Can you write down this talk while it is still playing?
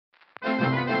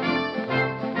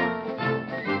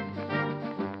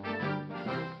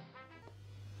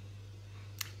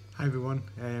Hi everyone,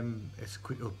 it's a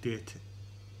quick update.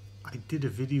 I did a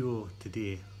video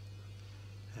today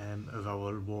of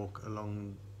our walk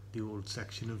along the old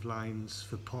section of lines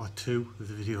for part 2 of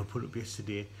the video I put up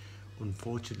yesterday.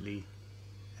 Unfortunately,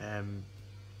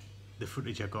 the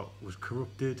footage I got was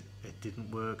corrupted, it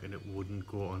didn't work and it wouldn't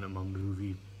go on my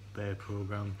movie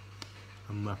program.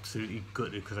 I'm absolutely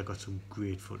gutted because I got some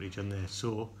great footage on there,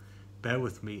 so bear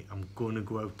with me. I'm going to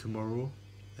go out tomorrow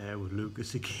with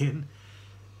Lucas again.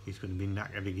 He's going to be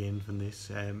knackered again from this.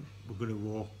 We're going to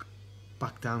walk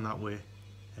back down that way,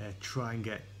 try and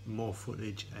get more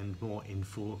footage and more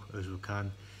info as we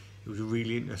can. It was a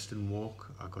really interesting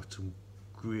walk. I got some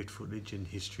great footage and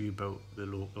history about the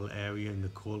local area and the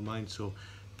coal mine, so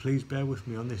please bear with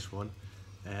me on this one.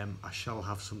 I shall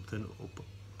have something up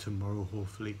tomorrow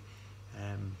hopefully,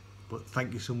 but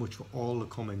thank you so much for all the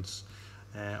comments,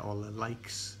 all the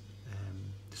likes,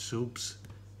 the subs.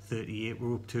 38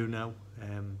 we're up to now.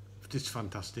 It's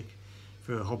fantastic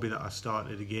for a hobby that I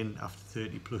started again after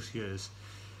 30 plus years,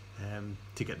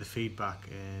 to get the feedback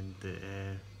and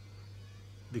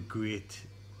the great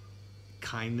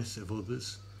kindness of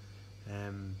others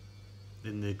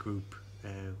in the group,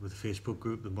 with the Facebook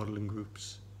group, the modelling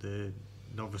groups, the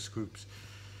novice groups.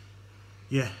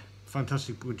 Yeah,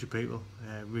 fantastic bunch of people.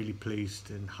 Really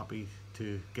pleased and happy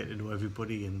to get to know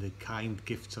everybody and the kind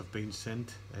gifts I've been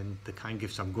sent and the kind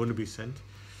gifts I'm going to be sent.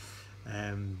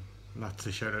 And that's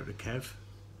a shout out to Kev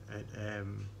at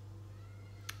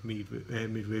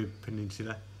Midway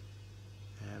Peninsula.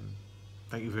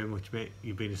 Thank you very much, mate.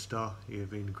 You've been a star. You've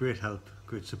been great help,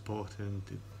 great support, and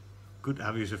good to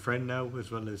have you as a friend now, as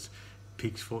well as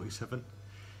Peaks 47.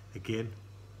 Again,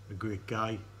 a great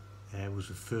guy. Was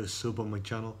the first sub on my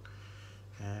channel.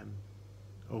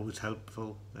 Always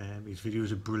helpful. His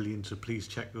videos are brilliant, so please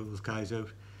check those guys out.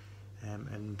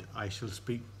 And I shall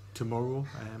speak tomorrow.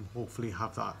 Hopefully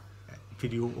have that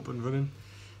video up and running.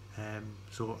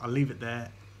 So I'll leave it there.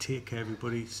 Take care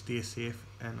everybody, stay safe,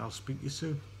 and I'll speak to you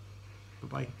soon. Bye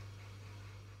bye.